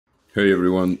Hey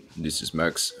everyone, this is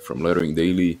Max from Lettering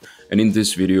Daily, and in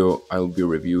this video I'll be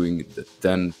reviewing the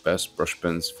 10 best brush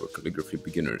pens for calligraphy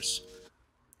beginners.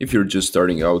 If you're just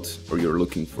starting out or you're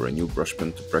looking for a new brush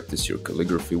pen to practice your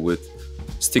calligraphy with,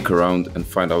 stick around and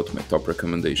find out my top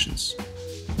recommendations.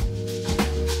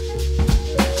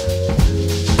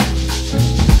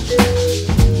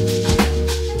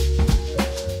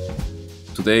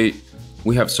 Today,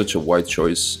 we have such a wide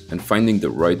choice, and finding the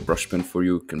right brush pen for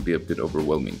you can be a bit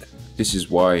overwhelming. This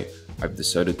is why I've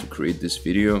decided to create this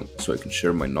video so I can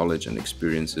share my knowledge and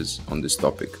experiences on this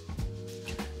topic.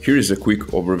 Here is a quick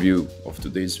overview of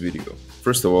today's video.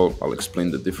 First of all, I'll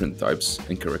explain the different types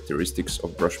and characteristics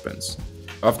of brush pens.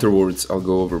 Afterwards, I'll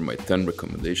go over my 10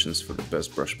 recommendations for the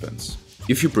best brush pens.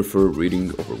 If you prefer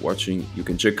reading over watching, you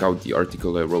can check out the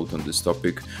article I wrote on this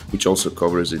topic, which also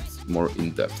covers it more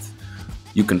in depth.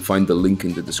 You can find the link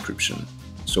in the description.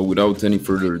 So without any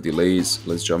further delays,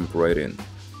 let's jump right in.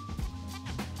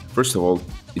 First of all,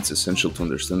 it's essential to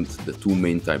understand the two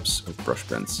main types of brush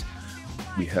pens.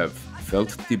 We have felt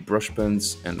tip brush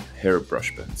pens and hair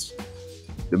brush pens.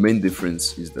 The main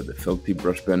difference is that the felt tip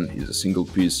brush pen is a single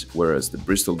piece, whereas the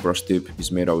bristle brush tip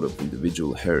is made out of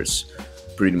individual hairs,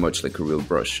 pretty much like a real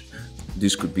brush.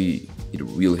 This could be either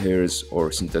real hairs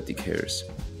or synthetic hairs.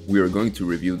 We are going to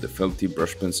review the felt tip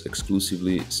brush pens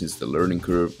exclusively since the learning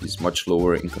curve is much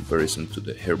lower in comparison to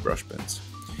the hair brush pens.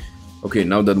 Okay,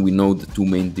 now that we know the two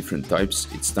main different types,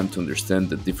 it's time to understand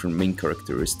the different main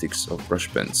characteristics of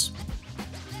brush pens.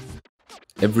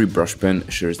 Every brush pen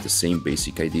shares the same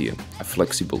basic idea, a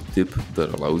flexible tip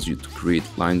that allows you to create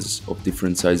lines of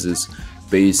different sizes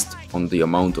based on the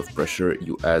amount of pressure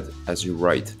you add as you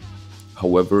write.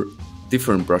 However,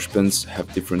 different brush pens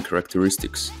have different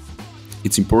characteristics.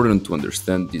 It's important to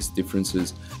understand these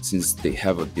differences since they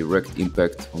have a direct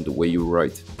impact on the way you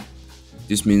write.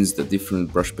 This means that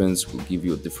different brush pens will give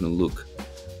you a different look.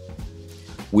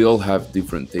 We all have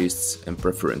different tastes and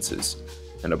preferences,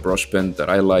 and a brush pen that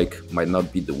I like might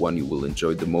not be the one you will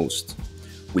enjoy the most.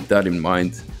 With that in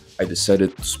mind, I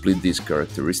decided to split these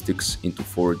characteristics into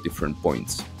 4 different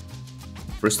points.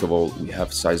 First of all, we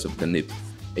have size of the nib.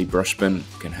 A brush pen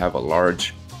can have a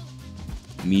large,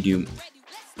 medium,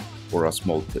 or a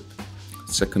small tip.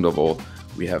 Second of all,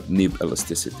 we have nib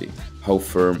elasticity, how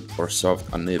firm or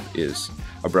soft a nib is.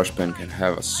 A brush pen can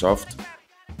have a soft,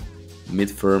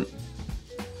 mid-firm,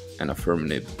 and a firm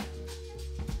nib.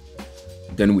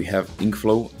 Then we have ink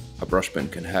flow. A brush pen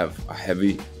can have a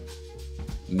heavy,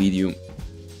 medium,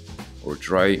 or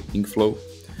dry ink flow.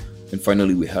 And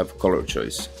finally, we have color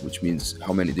choice, which means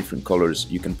how many different colors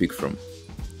you can pick from.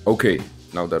 Okay,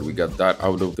 now that we got that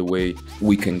out of the way,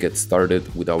 we can get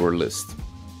started with our list.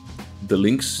 The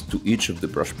links to each of the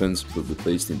brush pens will be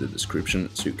placed in the description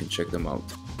so you can check them out.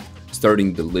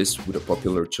 Starting the list with a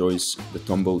popular choice, the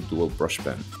Tombow Dual Brush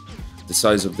Pen. The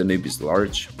size of the nib is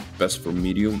large, best for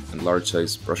medium and large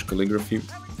size brush calligraphy.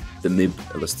 The nib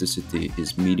elasticity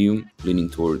is medium, leaning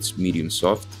towards medium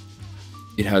soft.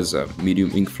 It has a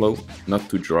medium ink flow, not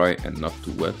too dry and not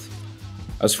too wet.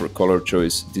 As for color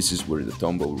choice, this is where the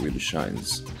Tombow really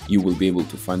shines. You will be able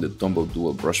to find the Tombow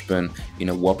Dual Brush Pen in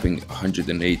a whopping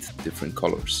 108 different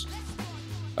colors.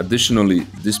 Additionally,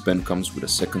 this pen comes with a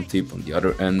second tip on the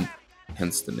other end,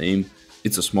 hence the name.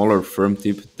 It's a smaller firm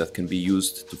tip that can be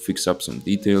used to fix up some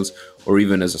details or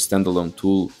even as a standalone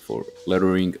tool for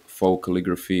lettering, faux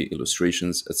calligraphy,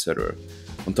 illustrations, etc.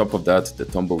 On top of that, the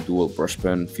Tombow Dual Brush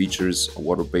Pen features a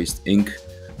water-based ink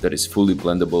that is fully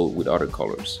blendable with other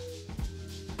colors.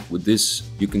 With this,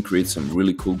 you can create some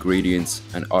really cool gradients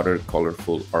and other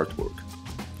colorful artwork.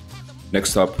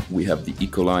 Next up, we have the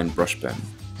Ecoline brush pen.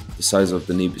 The size of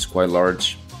the nib is quite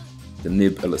large. The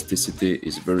nib elasticity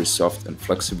is very soft and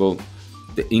flexible.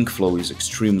 The ink flow is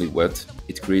extremely wet.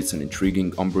 It creates an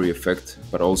intriguing ombre effect,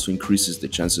 but also increases the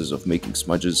chances of making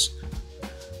smudges.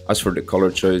 As for the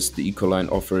color choice, the Ecoline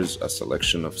offers a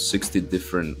selection of 60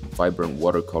 different vibrant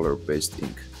watercolor-based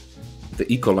ink. The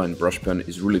Ecoline brush pen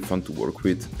is really fun to work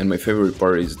with, and my favorite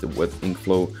part is the wet ink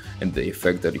flow and the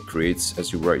effect that it creates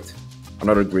as you write.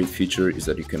 Another great feature is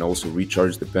that you can also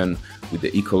recharge the pen with the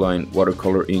Ecoline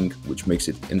watercolor ink, which makes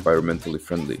it environmentally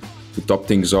friendly. To top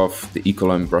things off, the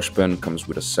Ecoline brush pen comes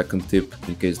with a second tip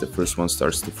in case the first one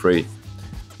starts to fray.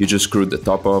 You just screw the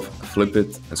top off, flip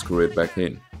it, and screw it back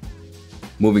in.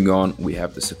 Moving on, we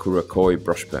have the Sakura Koi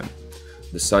brush pen.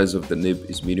 The size of the nib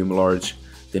is medium large.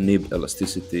 The nib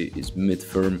elasticity is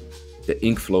mid-firm, the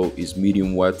ink flow is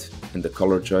medium wet, and the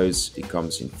color choice, it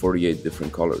comes in 48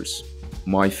 different colors.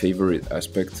 My favorite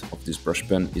aspect of this brush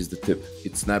pen is the tip.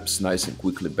 It snaps nice and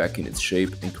quickly back in its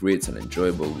shape and creates an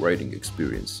enjoyable writing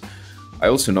experience. I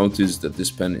also noticed that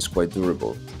this pen is quite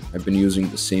durable. I've been using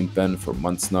the same pen for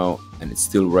months now and it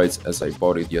still writes as I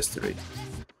bought it yesterday.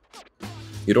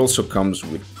 It also comes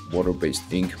with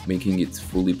water-based ink, making it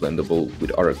fully blendable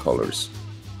with other colors.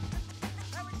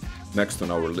 Next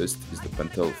on our list is the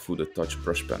Pentel Footed Touch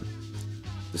brush pen.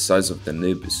 The size of the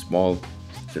nib is small,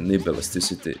 the nib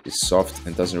elasticity is soft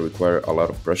and doesn't require a lot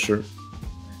of pressure.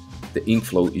 The ink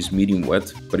flow is medium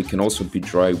wet, but it can also be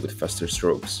dry with faster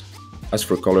strokes. As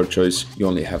for color choice, you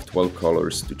only have 12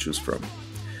 colors to choose from.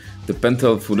 The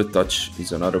Pentel Footed Touch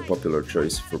is another popular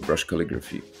choice for brush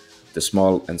calligraphy. The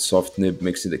small and soft nib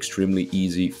makes it extremely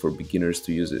easy for beginners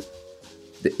to use it.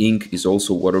 The ink is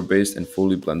also water-based and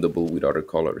fully blendable with other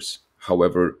colors.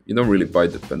 However, you don't really buy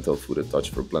the Pentel Footed Touch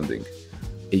for blending.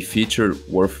 A feature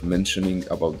worth mentioning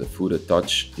about the Footed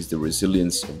Touch is the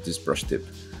resilience of this brush tip.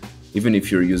 Even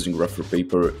if you're using rougher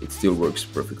paper, it still works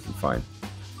perfectly fine.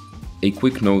 A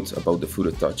quick note about the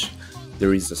Footed Touch.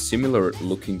 There is a similar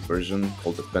looking version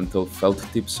called the Pentel Felt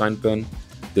Tip Sign Pen.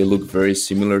 They look very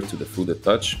similar to the Footed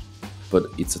Touch, but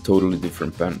it's a totally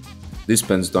different pen. These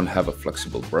pens don't have a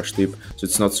flexible brush tip, so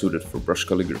it's not suited for brush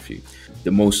calligraphy.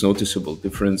 The most noticeable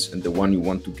difference, and the one you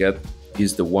want to get,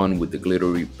 is the one with the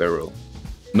glittery barrel.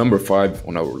 Number 5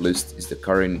 on our list is the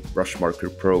Karin Brush Marker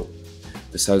Pro.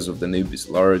 The size of the nib is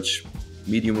large,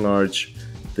 medium large.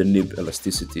 The nib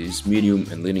elasticity is medium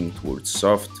and leaning towards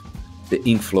soft. The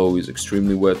ink flow is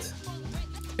extremely wet,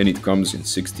 and it comes in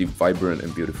 60 vibrant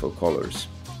and beautiful colors.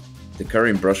 The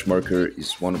Karin brush marker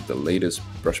is one of the latest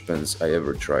brush pens I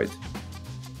ever tried.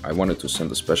 I wanted to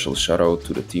send a special shout out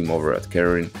to the team over at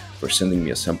Karin for sending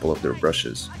me a sample of their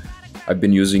brushes. I've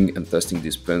been using and testing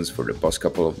these pens for the past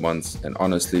couple of months, and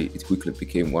honestly, it quickly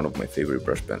became one of my favorite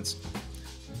brush pens.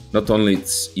 Not only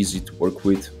it's easy to work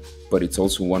with, but it's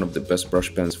also one of the best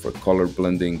brush pens for color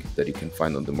blending that you can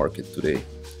find on the market today.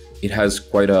 It has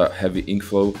quite a heavy ink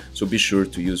flow, so be sure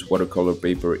to use watercolor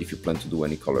paper if you plan to do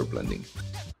any color blending.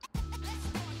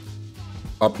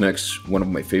 Up next, one of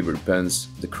my favorite pens,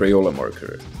 the Crayola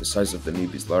marker. The size of the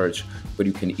nib is large, but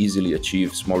you can easily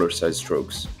achieve smaller size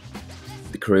strokes.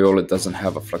 The Crayola doesn't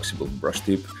have a flexible brush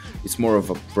tip. It's more of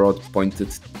a broad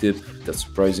pointed tip that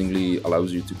surprisingly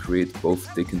allows you to create both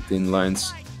thick and thin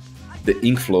lines. The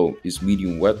ink flow is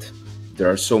medium wet. There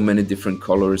are so many different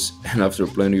colors, and after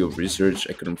plenty of research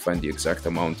I couldn't find the exact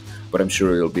amount, but I'm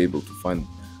sure you'll be able to find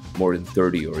more than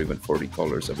 30 or even 40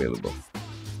 colors available.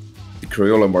 The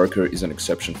Crayola marker is an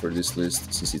exception for this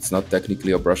list since it's not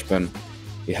technically a brush pen.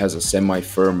 It has a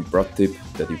semi-firm broad tip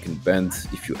that you can bend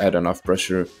if you add enough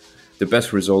pressure. The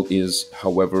best result is,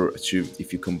 however, achieved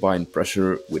if you combine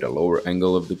pressure with a lower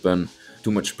angle of the pen.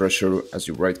 Too much pressure as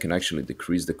you write can actually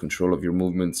decrease the control of your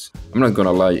movements. I'm not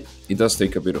gonna lie, it does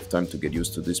take a bit of time to get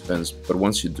used to these pens, but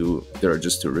once you do, they are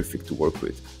just terrific to work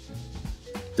with.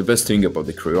 The best thing about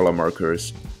the Crayola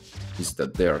markers is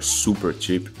that they are super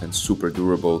cheap and super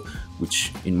durable,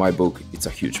 which in my book, it's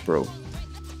a huge pro.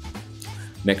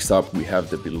 Next up, we have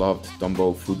the beloved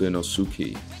Tombow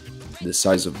Fudenosuke. The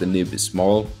size of the nib is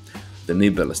small. The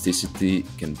nib elasticity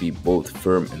can be both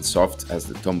firm and soft, as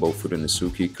the Tombow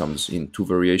Fudenosuke comes in two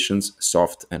variations,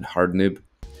 soft and hard nib.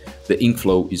 The ink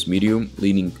flow is medium,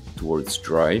 leaning towards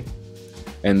dry.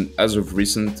 And as of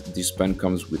recent, this pen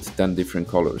comes with 10 different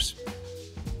colors.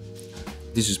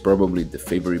 This is probably the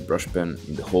favorite brush pen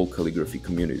in the whole calligraphy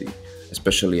community,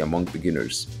 especially among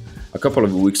beginners. A couple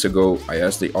of weeks ago, I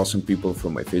asked the awesome people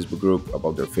from my Facebook group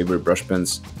about their favorite brush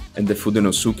pens, and the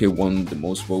Fudenosuke won the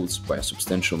most votes by a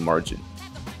substantial margin.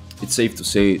 It's safe to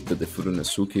say that the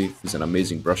Fudenosuke is an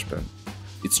amazing brush pen.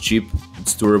 It's cheap,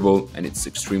 it's durable, and it's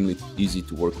extremely easy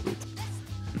to work with.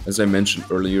 As I mentioned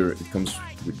earlier, it comes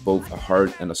with both a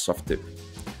hard and a soft tip.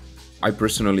 I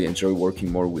personally enjoy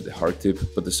working more with the hard tip,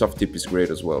 but the soft tip is great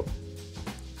as well.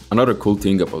 Another cool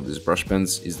thing about these brush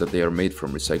pens is that they are made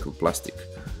from recycled plastic,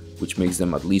 which makes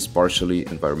them at least partially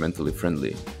environmentally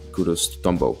friendly. Kudos to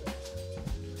Tombow.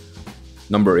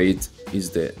 Number 8 is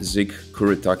the Zig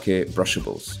Kuretake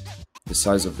Brushables. The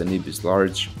size of the nib is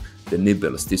large, the nib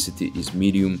elasticity is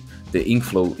medium, the ink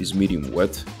flow is medium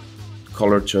wet,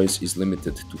 color choice is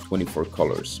limited to 24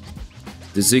 colors.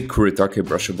 The Zig Kuretake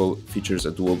Brushable features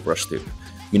a dual brush tip,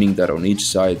 meaning that on each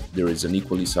side there is an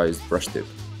equally sized brush tip.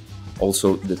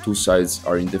 Also, the two sides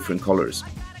are in different colors.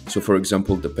 So for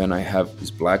example, the pen I have is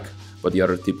black, but the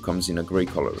other tip comes in a gray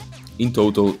color. In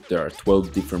total, there are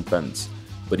 12 different pens,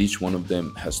 but each one of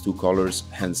them has two colors,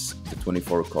 hence the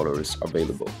 24 colors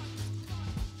available.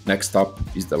 Next up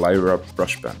is the Lyra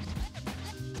brush pen.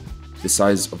 The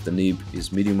size of the nib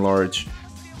is medium large,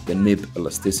 the nib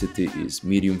elasticity is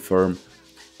medium firm,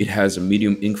 it has a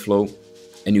medium ink flow,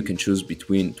 and you can choose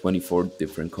between 24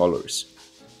 different colors.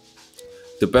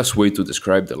 The best way to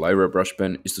describe the Lyra brush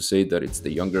pen is to say that it's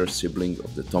the younger sibling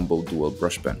of the Tombow Dual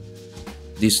brush pen.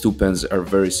 These two pens are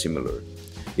very similar.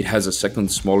 It has a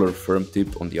second smaller firm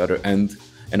tip on the other end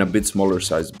and a bit smaller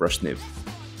sized brush nib.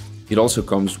 It also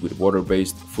comes with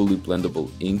water-based, fully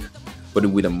blendable ink, but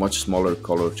with a much smaller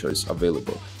color choice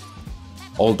available.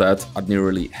 All that at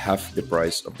nearly half the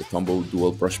price of the Tombow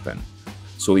Dual brush pen.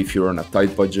 So if you're on a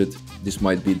tight budget, this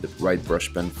might be the right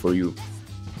brush pen for you.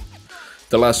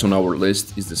 The last on our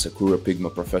list is the Sakura Pigma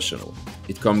Professional.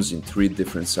 It comes in 3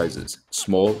 different sizes: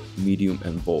 small, medium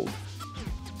and bold.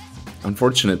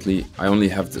 Unfortunately, I only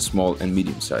have the small and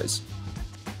medium size.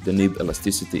 The nib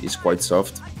elasticity is quite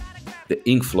soft. The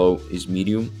ink flow is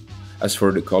medium. As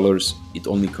for the colors, it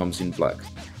only comes in black.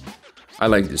 I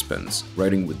like these pens.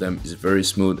 Writing with them is very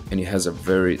smooth and it has a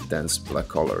very dense black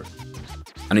color.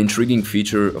 An intriguing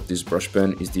feature of this brush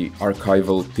pen is the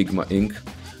archival Pigma ink,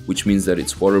 which means that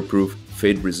it's waterproof,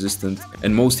 fade resistant,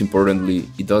 and most importantly,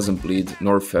 it doesn't bleed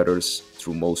nor feathers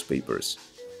through most papers.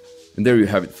 And there you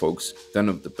have it, folks, 10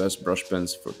 of the best brush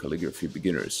pens for calligraphy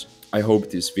beginners. I hope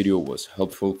this video was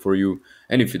helpful for you,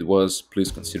 and if it was,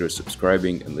 please consider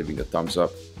subscribing and leaving a thumbs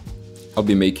up.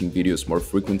 I'll be making videos more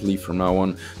frequently from now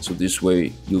on, so this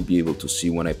way you'll be able to see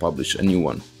when I publish a new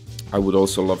one. I would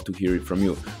also love to hear it from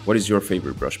you. What is your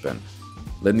favorite brush pen?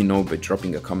 Let me know by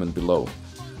dropping a comment below.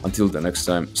 Until the next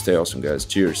time, stay awesome guys,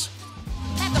 cheers!